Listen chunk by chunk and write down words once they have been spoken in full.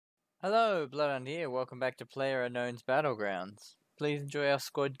Hello, Bloodhound here. Welcome back to PLAYERUNKNOW'S BATTLEGROUNDS. Please enjoy our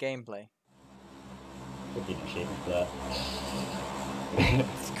squad gameplay. Could be an achievement for that.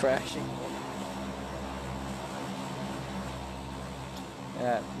 It's crashing.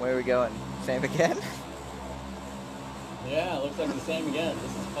 Yeah, where are we going? Same again? Yeah, looks like the same again.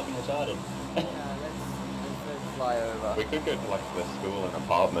 This is fucking retarded. Let's fly over. We could go to like the school and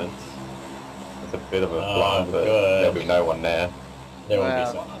apartments. It's a bit of a fly, but good. there'll be no one there. There won't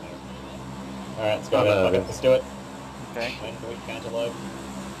be someone there. Alright, let's go then. Let's do it. Okay. Wait for it, cantaloupe.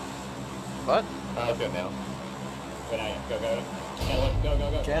 What? Let's go now. Go now, yeah. Go. Cantaloupe,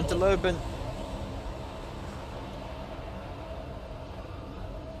 go. Cantaloupe.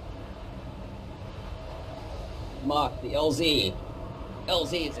 Mark, the LZ.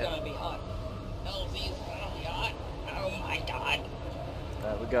 LZ is gonna be hot. LZ is gonna be hot. Oh my god.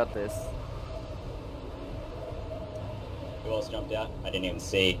 We got this. Who else jumped out? I didn't even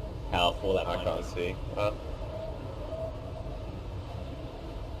see how full that I line can't was. see. Quite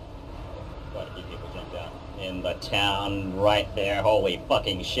a few people jumped out. In the town right there. Holy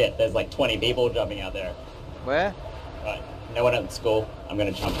fucking shit. There's like 20 people jumping out there. Where? Alright, no one at the school. I'm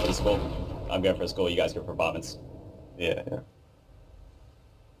gonna jump for the school. I'm going for a school, you guys go for apartments. Yeah.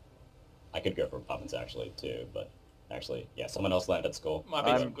 I could go for apartments actually too, but actually, yeah, someone else landed at school.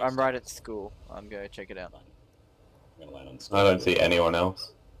 I'm right at school. I'm going to check it out. I'm gonna land on the school. I don't see anyone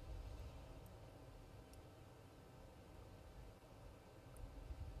else.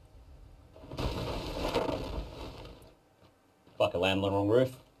 Fuck, I landed on the wrong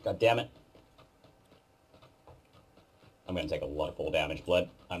roof. God damn it. I'm gonna take a lot of fall damage,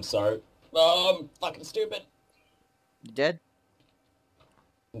 Blood. I'm sorry. Oh, I'm fucking stupid. You dead?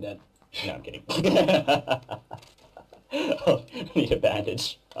 I'm dead. No, I'm kidding. I need a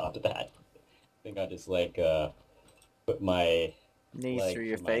bandage after that. I think I just like put my Knees leg through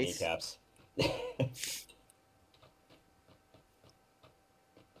your through my face. kneecaps.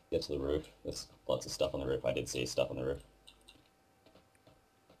 Get to the roof. There's lots of stuff on the roof. I did see stuff on the roof.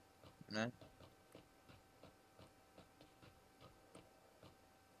 No.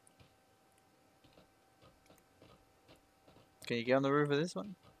 Can you get on the roof of this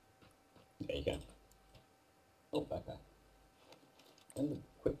one? Yeah, you can. Oh, backpack. And the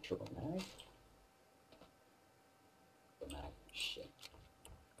quick draw mag. The mag. Shit.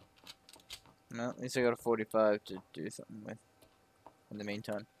 No, at least I got a 45 to do something with in the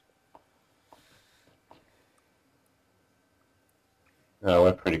meantime.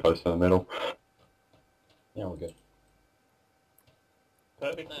 We're pretty close to the middle. Yeah, we're good.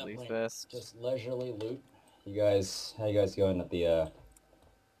 Perfect. Police vest. Just leisurely loot. You guys, how you guys going at the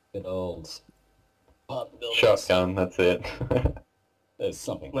good old pub buildings? Shotgun, that's it. There's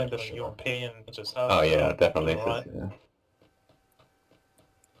something. Land like of sure. European, just Oh yeah, definitely. Right. Yeah.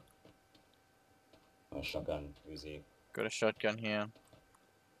 Oh, shotgun, Uzi, Got a shotgun here.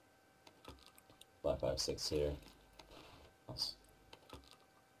 5.56 here. Nice.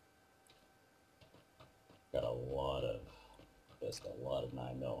 Got just a lot of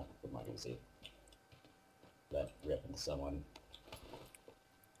 9mm with my Uzi. That rip into someone.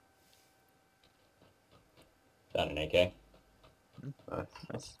 Found an AK.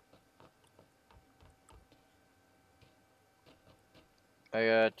 Nice. I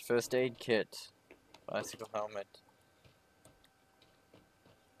got first aid kit, bicycle helmet.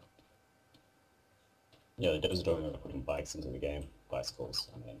 Yeah, the devs are talking about putting bikes into the game. Bicycles,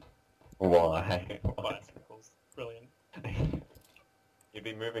 I mean. Why? Bicycles. Brilliant. You'd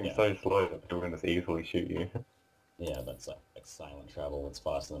be moving so slow that people can just easily shoot you. Yeah, but it's like silent travel. It's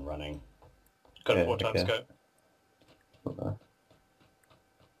faster than running. Got Yeah, a 4x okay. scope.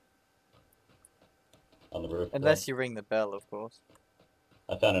 On the roof. Unless you ring the bell, of course.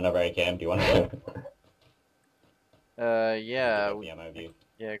 I found another AKM. Do you want to look? Yeah. The ammo view.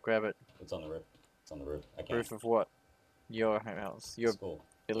 Yeah, grab it. It's on the roof. It's on the roof. I can't. Roof of what? Your house. Your School.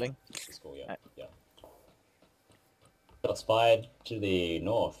 building? The school, yeah. Right. Yeah. Got spied to the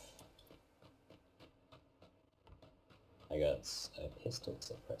north. I got a pistol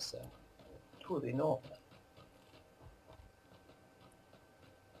suppressor. To the north.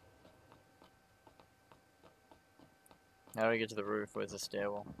 How do I get to the roof? Where's the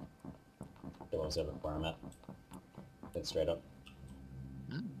stairwell? There was over where I'm at. Then straight up.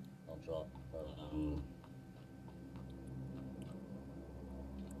 Hmm. I'll drop.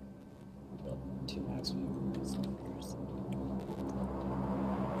 Got 2 mags for you.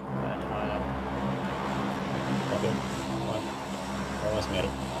 Okay. Come on. We're almost made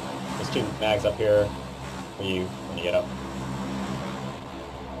it. There's 2 mags up here for you when you get up.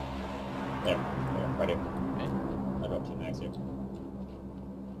 There, right here. Okay. I dropped 2 mags here.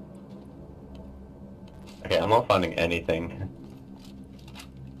 Okay, I'm not finding anything.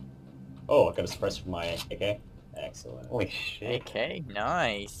 Oh, I got a suppressor for my AK. Excellent. Holy shit. AK,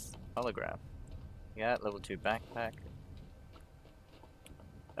 nice. Holograph. Yeah, level 2 backpack.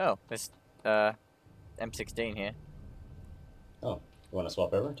 Oh, there's M16 here. Oh, you want to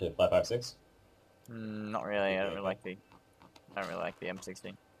swap over to 5.56? Not really. I don't really like the. I don't really like the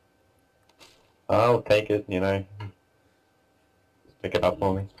M16. I'll take it, you know. Just pick it up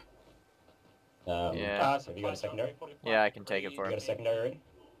for me. Yeah. Have you got a secondary? Yeah, I can take it for You him. got a secondary already?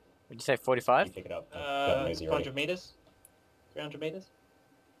 Would you say You 45? pick it up. Got an Uzi already. 400 meters? 300 meters?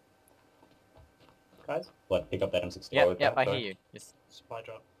 Guys? What? Pick up that M16. Yeah. Yep, yep. I hear you. Just Supply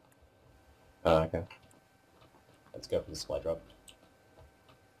drop. Oh, okay. Let's go for the supply drop.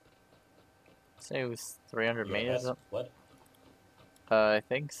 say it was 300 You got meters S? up. What? I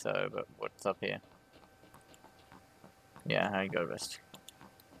think so, but what's up here? Yeah, how you go, Rest?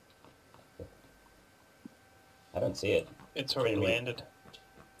 I don't see it. It's already Pretty neat. landed.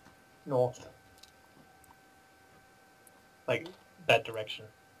 North. Like, that direction.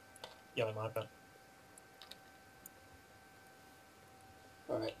 Yellow marker.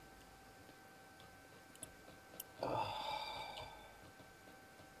 Alright.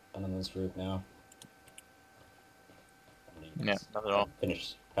 I'm on this roof now. Yeah, not at all.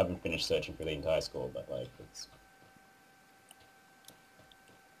 Haven't finished searching for the entire school, but like it's.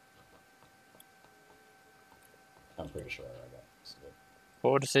 I'm pretty sure I got this.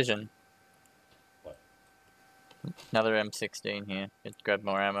 Poor decision. What? Another M16 here. Let's grab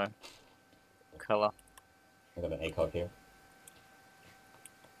more ammo. Color. I got an ACOG here.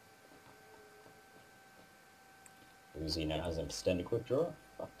 Uzi now has an extended quick draw.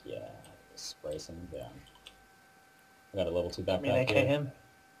 Fuck yeah. Spray something down. I got a level 2 I mean, backpack AK here. him.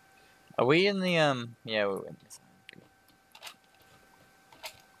 Are we in the Yeah, we're in this.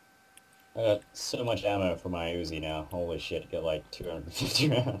 I got so much ammo for my Uzi now. Holy shit, get like 250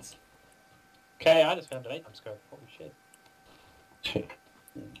 rounds. Okay, I just found an 8-time scope. Holy shit. Shit.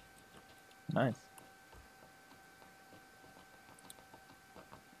 Nice.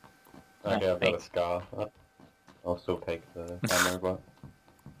 Okay, I've got thanks. a scar. I'll still take the ammo, but...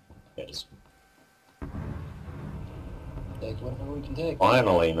 Yeah, just take whatever we can take.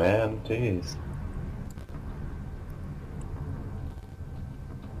 Finally, man. Jeez.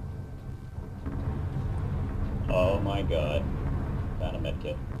 Oh my god. Found a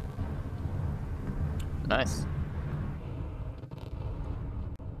medkit. Nice.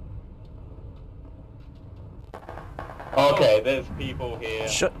 Okay, there's people here.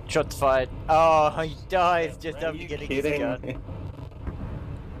 Shots fired. Oh, he dies just Are after you getting his kidding? gun.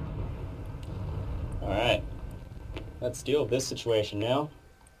 Alright. Let's deal with this situation now.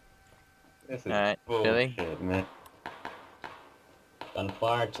 This is Alright, bullshit, Billy? man.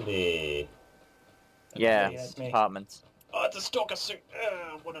 Gunfire to the... Yeah, Yeah, it's me. apartments. Oh, it's a stalker suit.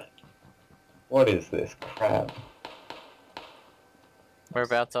 What a... What is this crap?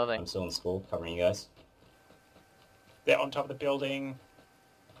 Whereabouts are they? I'm still in school, covering you guys. They're on top of the building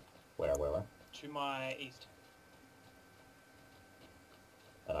Where? to my east.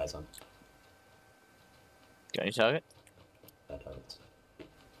 That eyes on. Got any target? That targets.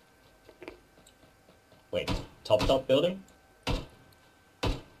 Wait, top building? Okay,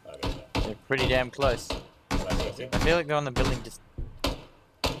 yeah. They're pretty damn close. What I see? I feel like they're on the building just...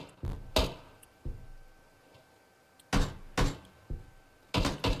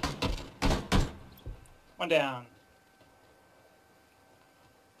 One down.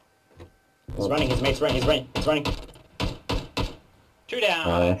 He's running, his mate's running, he's running. 2 down.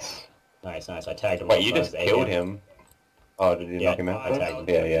 Nice. Nice. I tagged him. Wait, you also just as killed AM. him? Oh, did you Yeah, knock him out? I tagged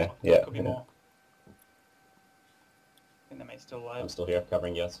him. Yeah. Could be more. I think that mate's still alive. I'm still here,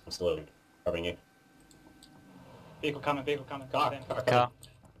 covering you. I'm still covering you. Vehicle coming. Car Car. Car.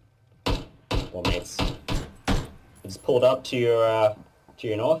 Well, mates. He just pulled up to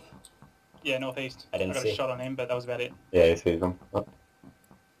your north. Yeah, northeast. I didn't got see. a shot on him, but that was about it. Yeah, he sees him. Oh.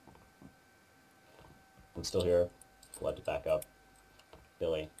 I'm still here. Glad to back up.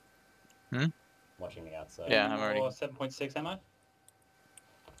 Billy. Hmm? Watching the outside. Yeah, I'm already- Or 7.6 ammo.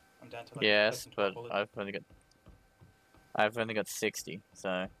 I'm down to like Yes, less than 12 but bullets. I've only got 60, so...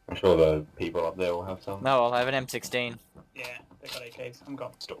 I'm sure the people up there will have some. No, I'll have an M16. Yeah, they got AKs. I'm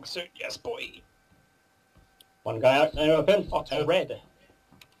got stalker suit. Yes, boy. One guy out in the open. Oh, it's red.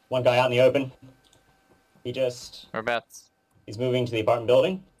 One guy out in the open. Whereabouts? He's moving to the apartment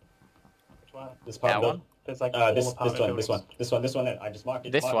building. Which one? This apartment That building. There's like all This apartment buildings. one. I just marked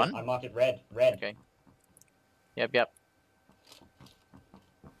it. This marked one? It. I marked it red. Red. Okay. Yep.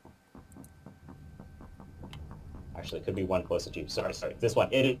 Actually, it could be one closer to you. Sorry. This one.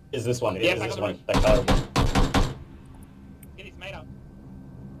 It is this one. It Yeah, is back this on the one. That color. Get his mate up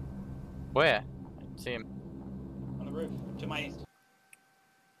Where? I don't see him. on the roof to my east.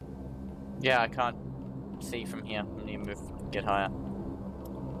 Yeah, I can't see from here. I need to move, get higher.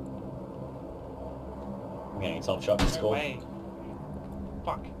 I'm getting self-shot and No score. way.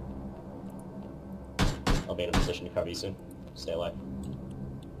 Fuck. I'll be in a position to cover you soon. Stay alive.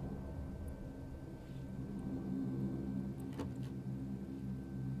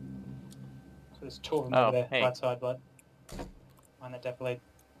 So there's two of them Oh, over there, hey. right side, Blood. Mine that definitely.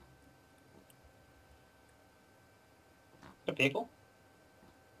 A vehicle?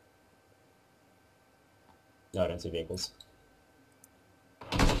 No, I don't see vehicles.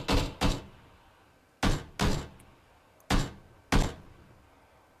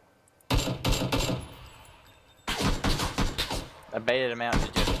 I baited him out,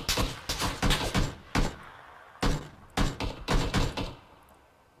 did you?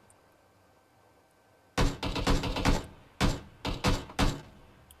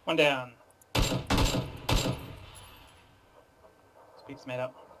 One down. Speed's made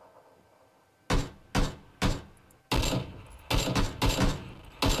up.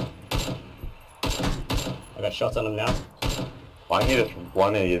 I got shots on him now. Why he just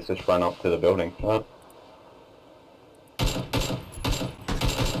one of you just run up to the building? Oh,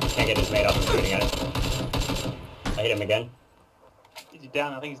 Can't get his mate up. I'm shooting at it. I hit him again. Is he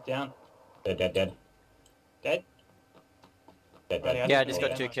down? I think he's down. Dead. Dead? Dead. Righty, Yeah, I think just he's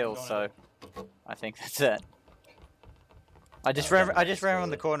got dead. 2 kills, Going so over. I think that's it. I just ran around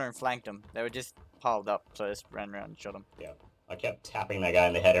the corner and flanked them. They were just piled up, so I just ran around and shot them. Yeah. I kept tapping that guy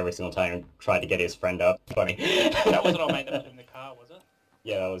in the head every single time and tried to get his friend up. Funny. That wasn't our mate that was in the car, was it?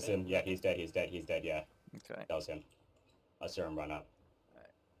 Yeah, that was him. Yeah, he's dead, yeah. Okay. That was him. I saw him run up.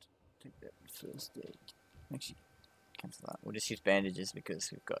 Take that first aid. Actually, cancel that. We'll just use bandages because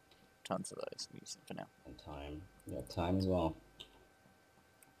we've got tons of those. We'll use them for now. And time. Yeah, time as well.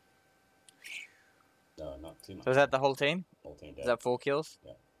 No, not too much. So is that the whole team? Whole team Is dead. that 4 kills?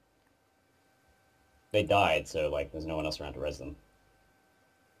 They died, so like there's no one else around to res them.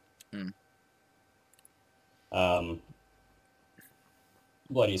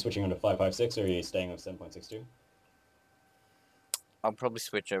 Blood, are you switching on to 5.56 or are you staying with 7.62? I'll probably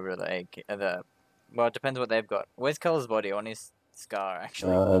switch over to the AK. Well, it depends what they've got. Where's Color's body? On his scar,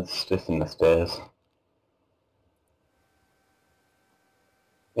 actually. it's just in the stairs.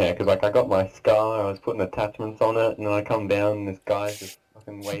 Yeah, because like I got my scar, I was putting attachments on it, and then I come down and this guy's just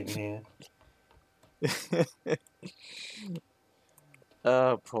fucking waiting here.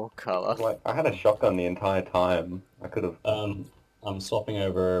 Oh, poor Color. Like, I had a shotgun the entire time. I could have... I'm swapping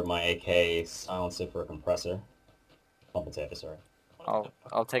over my AK silencer for a compressor. Compensator, sorry.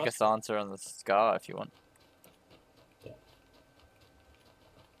 I'll take a silencer on the scar if you want. Yeah.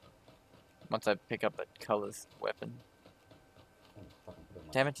 Once I pick up that Color's weapon. Fucking put it on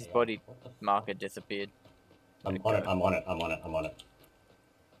my Damn it, his AR. body What the fuck? marker disappeared. I'm on it.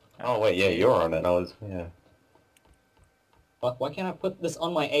 Oh wait, yeah, you're on it. I was... yeah. Fuck, why can't I put this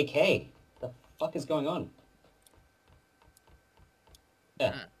on my AK? The fuck is going on?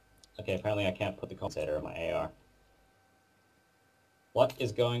 Yeah. Okay, apparently I can't put the compensator on my AR. What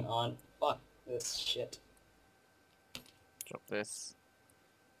is going on? Fuck this shit. Drop this.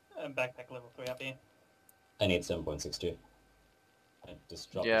 Backpack level 3 up here. I need 7.62. I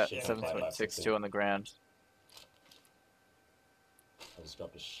just dropped Yeah, a shit ton of 7.62 on the ground. I just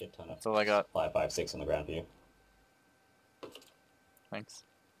dropped a shit ton of That's all I got. 5.56 on the ground for you. Thanks.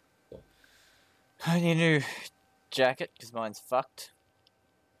 Yeah. I need a new jacket because mine's fucked.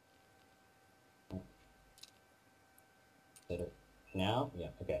 Now? Yeah,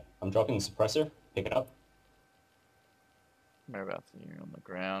 okay. I'm dropping the suppressor. Pick it up. Whereabouts are you on the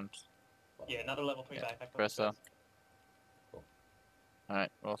ground? Yeah, another level 3 Yeah, backpack. Presser. Cool.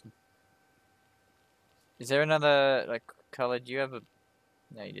 Alright, awesome. Is there another, like, color? Do you have a...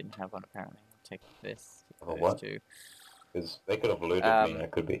 No, you didn't have one apparently. I'll take this. Oh, Those what? two. Because they could have looted me, I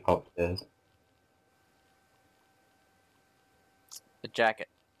could be upstairs. The jacket.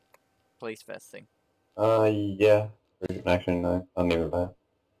 Police vest thing. Yeah. Actually, no. I'll leave it there.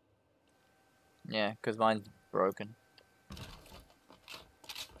 Yeah, because mine's broken.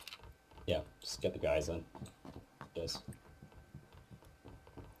 Yeah, just get the guys in. Just.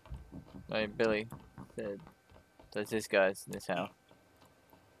 Like Billy said, there's this guy's in this house.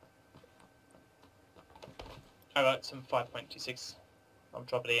 I got some 5.26. I'll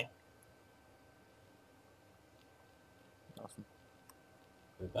drop it here. Awesome.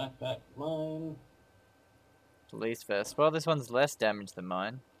 Backpack, mine. Police vest. Well, this one's less damage than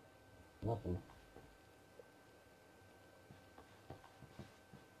mine. Nothing.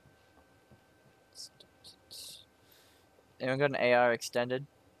 Anyone got an AR extended?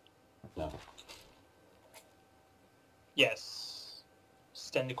 No. Yes.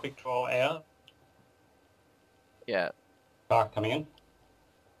 Extend a quick draw air. Yeah. Car coming in.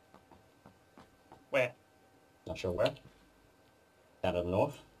 Where? Not sure where. Down to the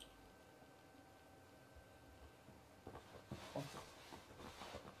north.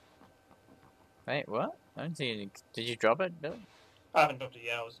 Wait, what? I don't see any. Did you drop it, Billy? I haven't dropped it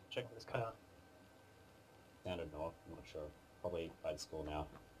yet. I was checking this car. Down to the north. I'm not sure. Probably by the school now.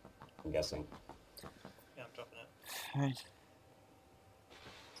 I'm guessing. Yeah, I'm dropping it. Right.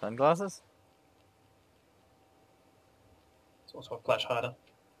 Sunglasses? It's also a flash hider.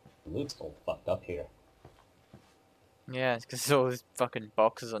 The loot's all fucked up here. Yeah, it's because all these fucking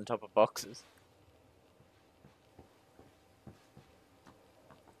boxes on top of boxes.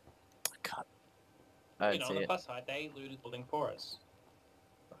 I can't. I You don't know, on see the it. plus side, they looted the building for us.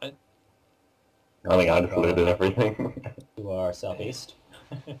 Right? I think I just looted everything. To our southeast.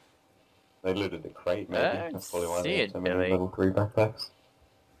 They looted the crate, maybe. I don't That's probably why see they it, have so many Billy. level 3 backpacks.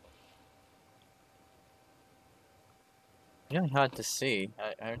 Really hard to see.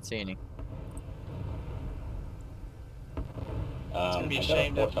 I don't see any. It's gonna be I a got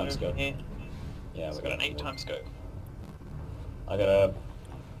shame to 4 have times to scope. move here. Yeah, It's we got an 8 times scope. I got a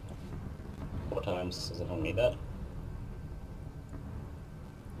 4 times. Does anyone need that?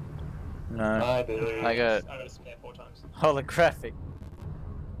 No. I do. I got I got a spare 4 times. holographic.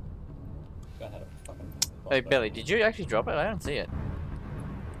 I had a fucking. Hey, Billy, did you actually drop it? I don't see it.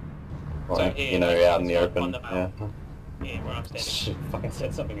 Well, So here, you know, like, out in the it's open. on the map. Yeah. Yeah, where I'm standing. Shit, fucking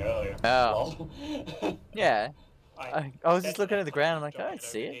said something earlier. Oh. Lol. Yeah. I was just set looking that at the ground. I'm like, I dropping don't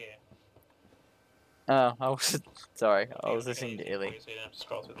see over it. here. Oh, I was sorry. I think was it'll listening make it to easier for Illy. you so you don't have to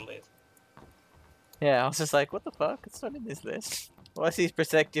scroll through the list. Yeah, I was just like, what the fuck? It's not in this list. What's these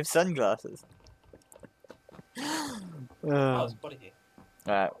protective sunglasses? Oh, it's body here.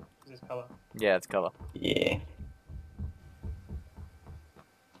 Alright, Is this colour? yeah, it's color. Yeah.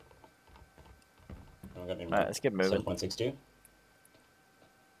 Alright, let's get moving. 7.62.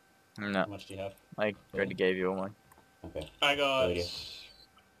 No, How much do you have? I already gave you all mine. Okay. I got Really?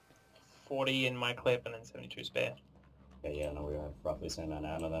 40 in my clip and then 72 spare. Okay, yeah, no, we have roughly the same amount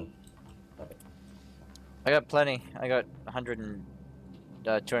of ammo then. Perfect. I got plenty. I got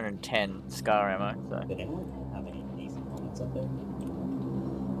 210 scar ammo, so. Did anyone have any decent helmets up there? I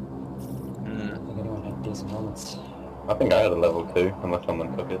Mm. don't think anyone had decent helmets. I think I had a level 2, unless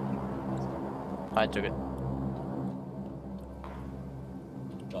someone took it. I took it.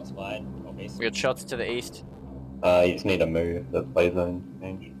 Shots fired, obviously. We got shots to the east. You just need to move the play zone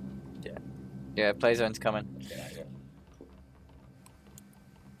change. Yeah, play zone's coming. Get out of here.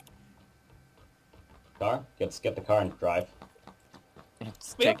 Car? Get the car and drive.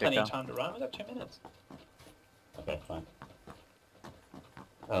 Let's We have take the plenty of car. time to run. We got 2 minutes. Okay, fine.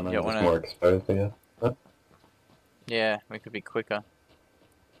 I don't know, You don't just wanna- more exposed, I guess. Huh? Yeah, we could be quicker.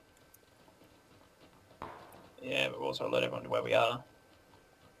 Yeah, but we'll also alert everyone to where we are.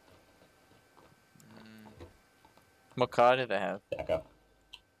 What car do they have? Back up.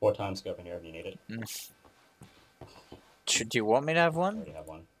 4 times scope in here if you need it. Do you want me to have I one? already have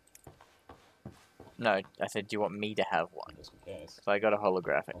one, No, I said, do you want me to have one? just in case. So I got a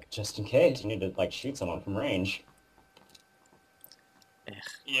holographic. Just in case, you need to, like, shoot someone from range.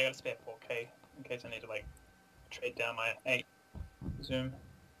 Yeah, I got a spare 4K in case I need to, like, trade down my 8 zoom.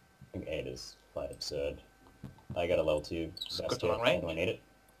 I think 8 is quite absurd. I got a level 2 It's vest good for here. long range. Anyone need it?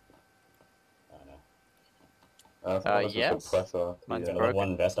 Oh no. That's yes. a suppressor. Mine's Yeah. Level broken.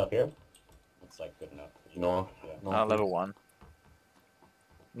 1 vest up here? It's, like, good enough. for you. North. Yeah. North. Level 1.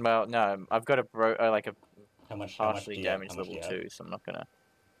 Well, no, I've got a like a How much do partially you have? damaged How much do level you have? 2, so I'm not gonna.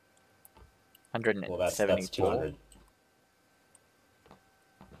 Well, that's 174. 200.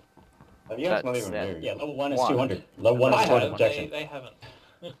 Have you guys not That's even it. moved? Yeah, level 1 is One. 200. Level 1 I is 200 have, protection. they haven't.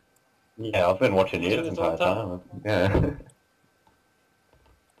 Yeah, I've been watching You you do this this all entire the time. Yeah.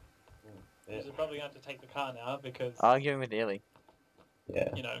 We're probably going to have to take the car now because, Arguing with Illy.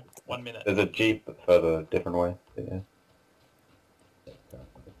 Yeah. you know, 1 minute. There's a jeep further different way. But yeah.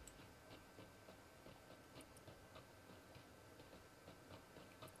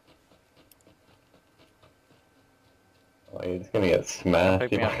 Oh, you're just gonna get smashed.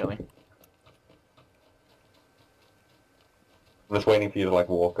 Pick me up, Illy. I'm just waiting for you to like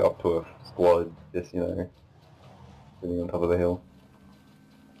walk up to a squad, just sitting on top of the hill.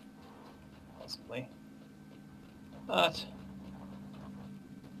 Possibly. But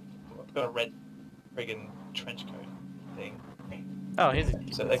I've got a red friggin' trench coat thing, Oh, here's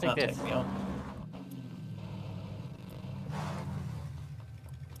a. so they take can't this. take me on.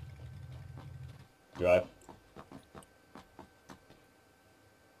 Drive.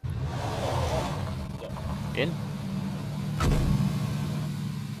 In.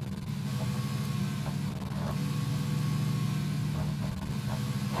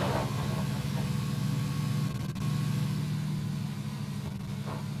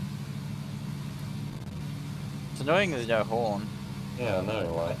 It's annoying there's no horn. Yeah, I know I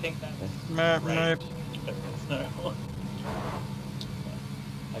why. think that's Merp, right. merp. But there's no.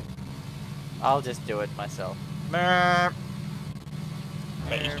 I'll just do it myself. Merp.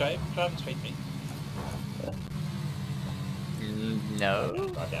 Wait, he's driving straight to me. No.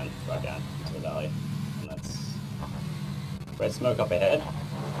 Drive down into the valley. And that's... Red smoke up ahead.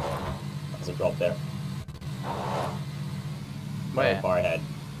 There's a drop there. Where? Very far ahead.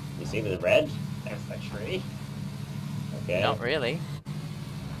 You see the red? There's the tree. Okay. Not really.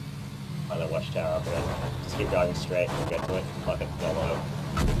 By the watchtower up there. Just keep driving straight. We'll get to it. Fuck it. Yellow.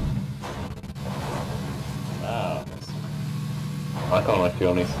 Wow. I can't actually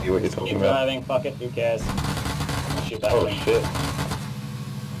only see what you're Just talking keep about. driving. Fuck it. Who cares? Shoot that Oh thing. shit.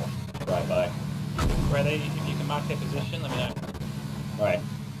 Right by. Where they, if you can mark their position, let me know. Alright.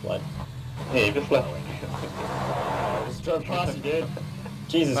 Blood. Yeah, you just left. I just drove past you, dude.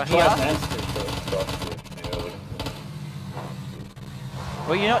 Jesus But Christ, here? man.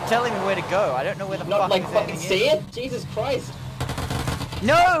 Well, you're not telling me where to go. I don't know where the Not fuck like is fucking anything see is. it? Jesus Christ.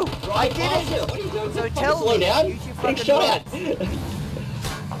 No! I Drive past didn't! it. What are you doing? So Fucking tell slow me. down. Use your Getting fucking shot at. words.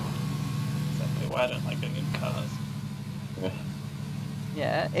 Exactly why I don't like getting in cars.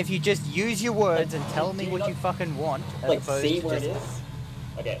 Yeah, if you just use your words and tell me Do you what not- you fucking want, as Like, opposed see to where it just... is?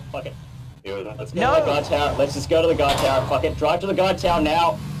 Okay, fuck it. Let's go No! to the guard tower. Let's just go to the guard tower. Fuck it. Drive to the guard tower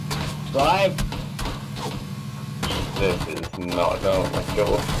now. Drive. This is not going to my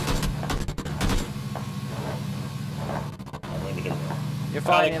god. I wounded him. You're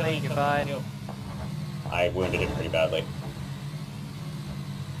fine, Alex, Ellie, you're fine. I wounded him pretty badly.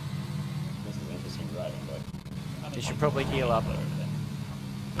 This is interesting driving, but... You should probably heal up.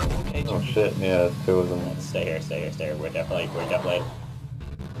 Okay, Oh shit, yeah, there's two of them. Let's stay here. We're definitely...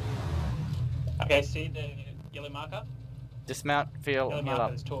 Okay, see the yellow marker? Dismount, feel, Yellow heal marker, up.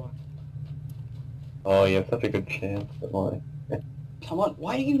 there's two of them. Oh, you have such a good chance, but like... Come on,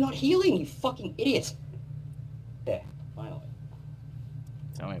 why are you not healing, you fucking idiot? There, finally.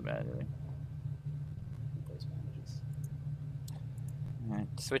 Tell me about it, Ellie. Those bandages. Alright,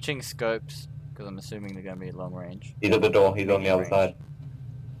 switching scopes, because I'm assuming they're going to be long range. He's at the door, he's on the other side.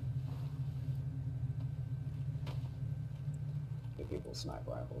 Good people snipe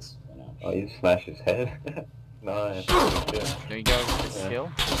rifles. I know. Oh, you smashed his head. Nice. Shit. Do we go with this Yeah. hill?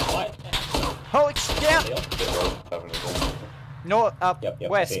 What? Holy shit! Down! Deal? North, up, Yep, I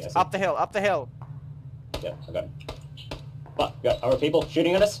west, see. up the hill, up the hill. Yep, I got him. Fuck, we got our people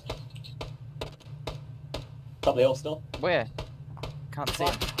shooting at us. Top of the hill still. Where? Can't see.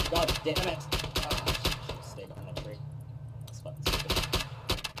 Fuck, god damn it. Stay behind that tree. That's fucking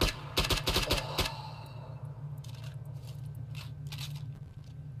stupid.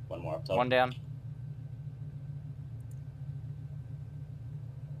 One more up top. One down.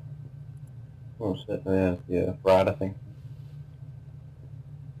 Oh shit, yeah, right, I think.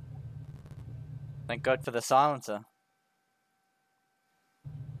 Thank God for the silencer.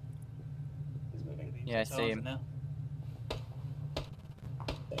 He's moving. Yeah, I see him. Now.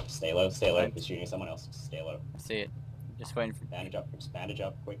 Stay low, stay low. Thanks. He's shooting someone else. Stay low. I see it. Just waiting for... Bandage up, just bandage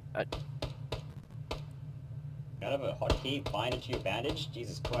up, quick. Uh, You have a hotkey, bind it to your bandage?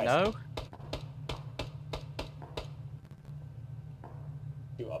 Jesus Christ. No?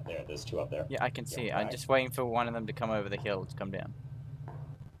 Two up there, there's two up there. Yeah, I can see it. Yeah, I'm right. just waiting for one of them to come over the hill to come down.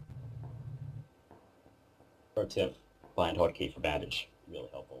 Pro tip, bind hotkey for bandage. Really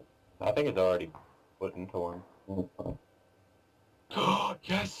helpful. I think it's already put into one. Oh,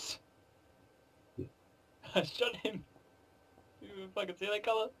 yes! I shot him! You fucking see that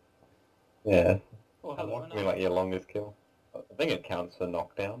colour? Yeah, Oh, I hello. mean like your longest kill. I think it counts for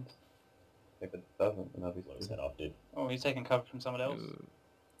knockdowns. If it doesn't, then Blow his obviously... head off, dude. Oh, he's taking cover from someone else. Ooh,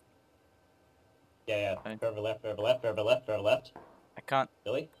 Yeah, Okay. further left, further left, further left, further left. I can't...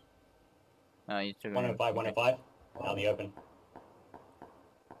 Billy? No, you took 105, 105. Out in the open.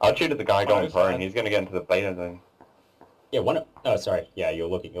 I'll shoot at the guy going 105. prone, he's gonna get into the beta zone. Yeah, one. Oh, sorry. Yeah, you're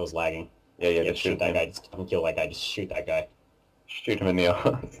looking. It was lagging. Yeah, Yeah, just shoot that him. guy. Just don't kill that guy. Just shoot that guy. Shoot him in the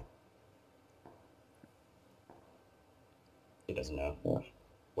eyes. He doesn't know. Yeah.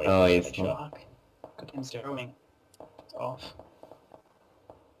 Wait. Oh, for the he's headshot. not. Fuck. Goddamn zeroing. It's off.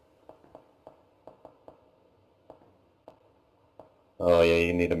 Oh yeah,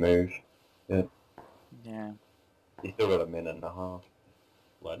 you need to move. Yeah. You still got a minute and a half.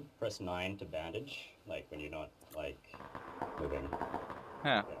 Blood. Press 9 to bandage. Like when you're not like moving.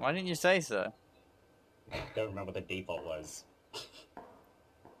 Huh. Why didn't you say so? Don't remember what the default was.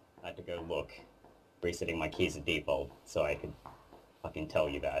 I had to go look. Resetting my keys to default so I could fucking tell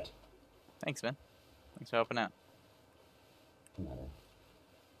you that. Thanks, man. Thanks for helping out. No.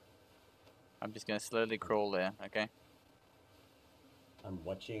 I'm just gonna slowly crawl there, okay? I'm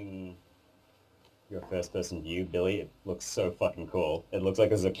watching your first person view, Billy. It looks so fucking cool. It looks like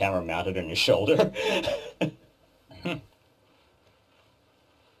there's a camera mounted on your shoulder.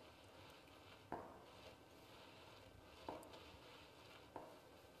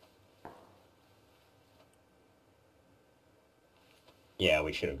 Yeah,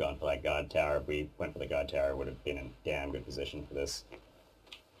 we should have gone for that guard tower. If we went for the guard tower, it would have been in damn good position for this.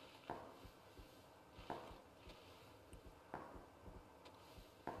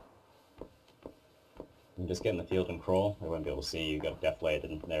 You just get in the field and crawl. They won't be able to see you. You've got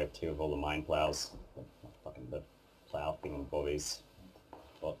deflated, and there are two of all the mine plows. Fucking the plow thing bobbies.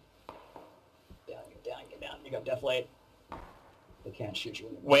 Well, down, get down, get down. You got deflate. They can't shoot you.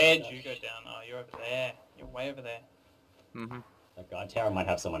 Where'd you go down? Oh, you're over there. You're way over there. Mm-hmm. That guard tower might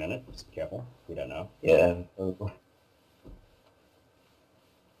have someone in it. Just be careful. We don't know. Yeah.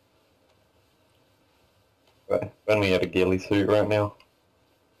 But only had a ghillie suit right now.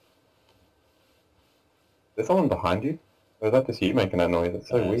 There's someone behind you? Or is that just you making that noise? It's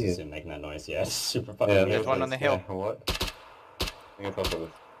so It's weird. just him making that noise. Yeah, it's super fucking Yeah, weird. There's one on the hill. Yeah, what? I think it's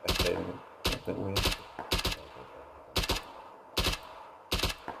also the spectating it. It's a bit weird.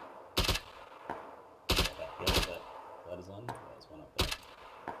 That hill that Blood is on. There's one up there.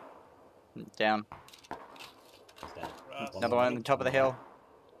 Down. It's down. Right. Another one on the top of the hill.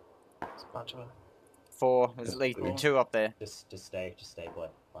 There's a bunch of them. 4. There's at least Cool. 2 up there. Just stay, Blood.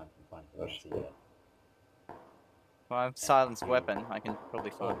 Fine. I That's can't see cool. yet. Well, I have silenced weapon. I can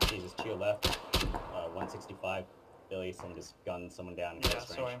probably Oh, find. Jesus, to your left. 165. Billy, someone just gunned someone down in Yeah, I close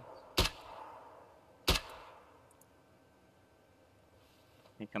saw range. him.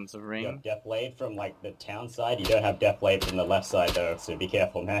 Here comes the You ring. have Death Blade from, like, the town side. You don't have Death Blade from the left side, though, so be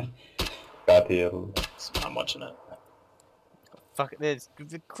careful, man. Got here. I'm watching it. Fuck it, they're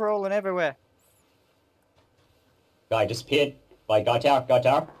crawling everywhere. Guy disappeared. By guard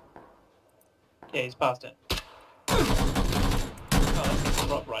tower. Yeah, he's past it. Oh, that's a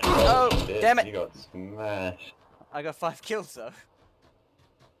drop right now. Oh, Shit, damn it. You got smashed. I got 5 kills though.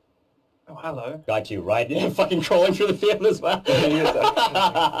 Oh, hello. Guy to your right. Yeah, fucking crawling through the field as well. You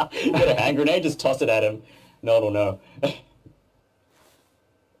got a hand grenade, just toss it at him. No, it'll know.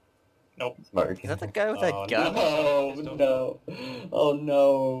 Nope. Smoke. Is that the guy with that Oh, gun? no. Oh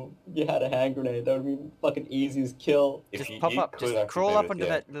no. You had a hand grenade. That would be fucking easiest kill. If Just you- pop you up, could just actually crawl do up this, under yeah.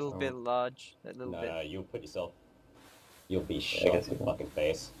 that little Oh. bit large, that little No, bit. you'll put yourself... You'll be I shot guess in you the can. fucking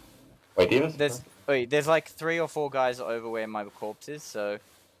face. Wait, do you have a- There's like 3 or 4 guys over where my corpse is, so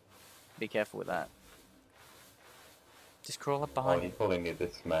be careful with that. Just crawl up Oh, behind you you. probably need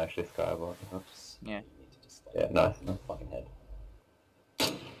to smash this guy, but... Just, Yeah. You need to just, like, Yeah, nice. fucking head.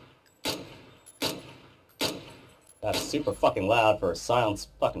 That's super fucking loud for a silenced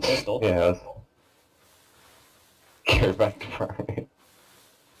fucking pistol. Yeah, it was... Go back to front.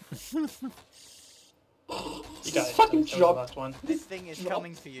 You guys fucking that was the drop. last one. This thing is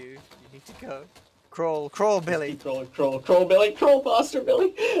coming for you. You need to go. Crawl, Billy. Crawl, Billy, crawl faster,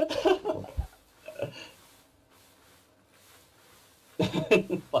 Billy.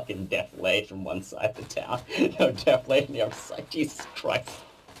 Fucking Death Blade from one side of the town. No, Death Blade on the other side. Jesus Christ.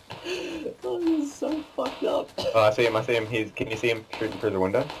 Oh, this is so fucked up. Oh, I see him. Can you see him shooting through the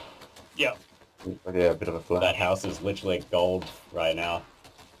window? Yeah. Oh, yeah, a bit of a That flash. house is literally gold right now.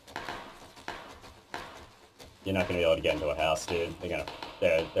 You're not gonna be able to get into a house, dude.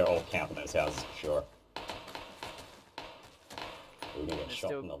 They're all camping those houses for sure. We're gonna get There's shot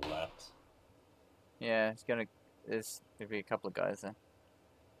still- from the left. Yeah, there's gonna be a couple of guys there.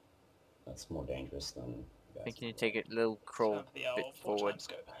 That's more dangerous than. I think you need to take a little crawl Time for the bit old forward. 4x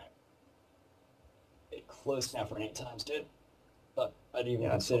scope. Get close now for an 8 times, dude. But I didn't even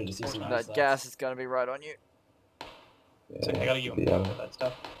Yeah, consider just using That gas is gonna be right on you. Yeah, So I gotta get you yeah. on with that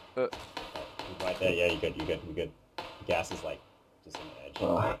stuff. Right there, yeah, you're good. Gas is like just on the edge.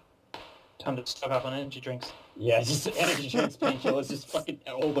 Oh. Time to stock up on energy drinks. Yeah, just energy drinks, painkillers, just fucking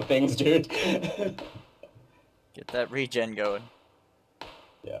all the things, dude. Get that regen going.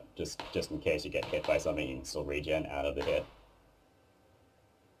 Yeah, just in case you get hit by something, you can still regen out of the hit.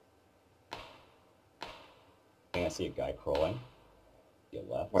 I think I see a guy crawling. Your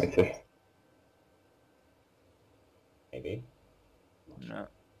left. Wait, so... Maybe. No.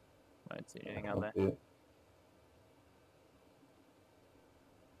 I don't see anything out there. Yeah.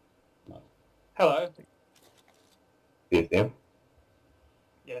 Hello. See him?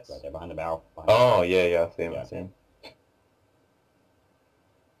 Yes. Right there, behind the barrel. Oh, yeah, I see him, Yeah. I see him.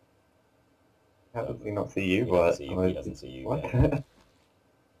 How does he not see you? He What? doesn't see you, he doesn't see you, What? yeah.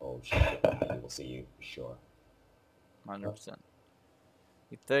 Oh shit, he will see you, for sure. 100%.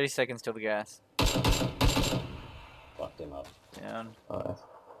 You 30 seconds till the gas. Fucked him up. Down. Nice.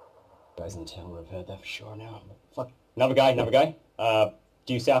 Guys in town would have heard that for sure now. Fuck. Another guy.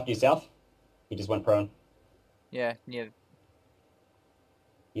 Due south. He just went prone. Yeah, yeah.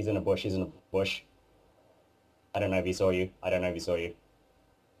 He's in a bush. I don't know if he saw you. Would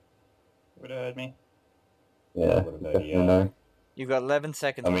have heard me. Yeah, Would've heard, definitely yeah. no. You've got 11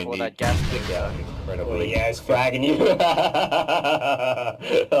 seconds I mean, before he that gas kicked thing. out Oh incredibly. yeah, he's fragging you.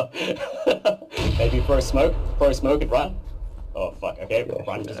 Maybe throw smoke and run. Oh fuck, okay, Yeah,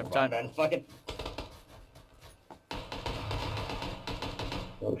 run, sure. just Have run, time. man, fuck it.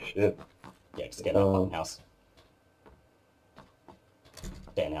 Oh shit. Yeah, just get in that fucking house.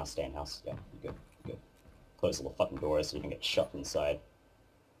 Stay in house, yeah, you're good. Close the little fucking doors so you can get shot from inside.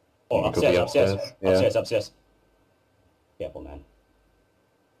 Oh, It could be upstairs. yeah. Upstairs. Careful, man.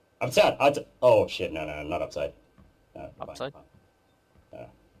 Outside. Oh shit, no, not upside. No, Upside? Fine.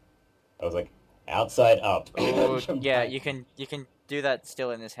 I was like, outside up. Oh, yeah, you can do that still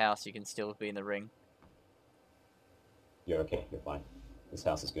in this house. You can still be in the ring. You're okay, you're fine. This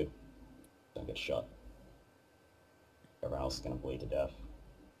house is good. Don't get shot. Everyone else is gonna bleed to death.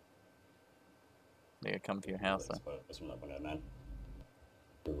 They're gonna come to your house, though. Exposed from that window, man.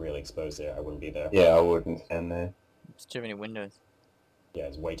 You're really exposed there. I wouldn't be there. Yeah, I wouldn't stand there. There's too many windows. Yeah,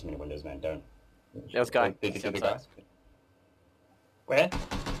 there's way too many windows, man. Don't. There was a guy. Did you see the Outside. guy? Where?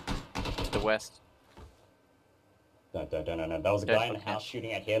 To the west. No. That was a Don't guy in the fuck him. house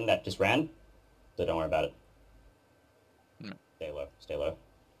shooting at him that just ran. So don't worry about it. No. Stay low.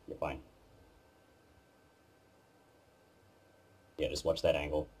 You're fine. Yeah, just watch that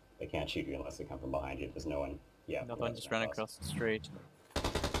angle. They can't shoot you unless they come from behind you. There's no one. Yeah. Another one no just one ran else. across the street.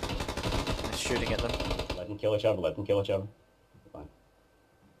 They're shooting at them. Let them kill each other. You're fine.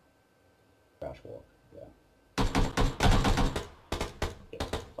 Crash walk. Yeah. Yeah.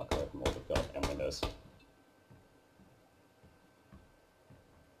 Fuck away from all the goddamn windows.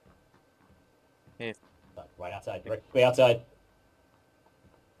 Here. Fuck, right outside. Directly outside.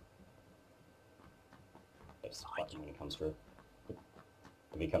 Just fuck him when he comes through.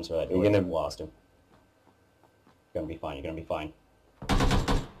 If he comes through that door, You're gonna blast him. You're gonna be fine.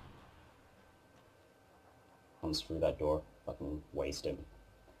 Comes through that door, fucking waste him.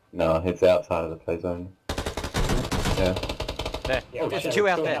 No, it's outside of the play zone. Yeah. There. Yeah, There's right two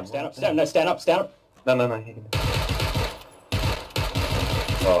out there. Stand up. No, he can...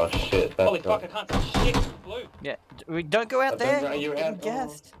 Oh shit, that's... Holy fuck, I can't see shit. Blue. Yeah. Don't go out But then there. you You're had- getting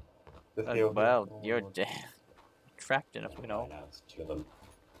gassed. Just Oh, heal. well, Oh, you're Lord. dead. Trapped in a fucking hole. Right now, it's two of them.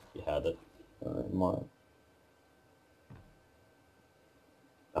 You had it. It might.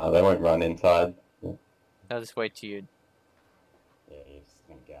 No, they won't run inside. Yeah. I'll just wait till you. Yeah, he's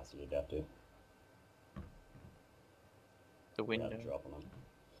gonna gas you to death, dude. The Yeah, window. drop on them.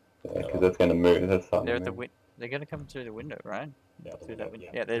 Yeah, because it's gonna move. That's something. They're at the They're gonna come through the window, right? Yeah, Through that window.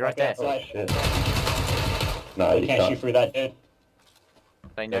 yeah. Yeah, they're right there. Oh outside. shit. No, They you can't shoot through that, dude.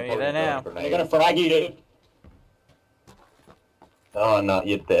 They know They're you're there probably now. throwing They're gonna grenades. frag you, dude. Oh no,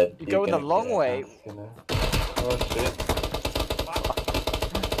 you're dead. You're You're going the gonna long get way. us, you know. Oh shit.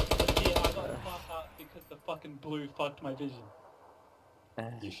 Yeah, I got fucked up because the fucking blue fucked my vision.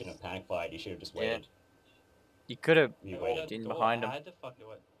 You shouldn't have panic fired. You should have just Yeah. waited. You could have. You I waited waited. at the in door, behind I 'em. had to fuck it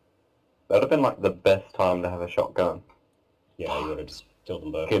away. That'd have been like the best time to have a shotgun. Yeah, you would have just killed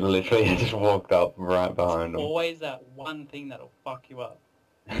them both. Could literally just walked up right behind them. Always that one thing that'll fuck you up.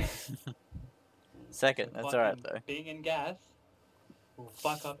 Second, that's alright Fucking though. Being in gas will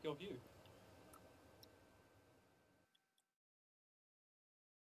fuck up your view.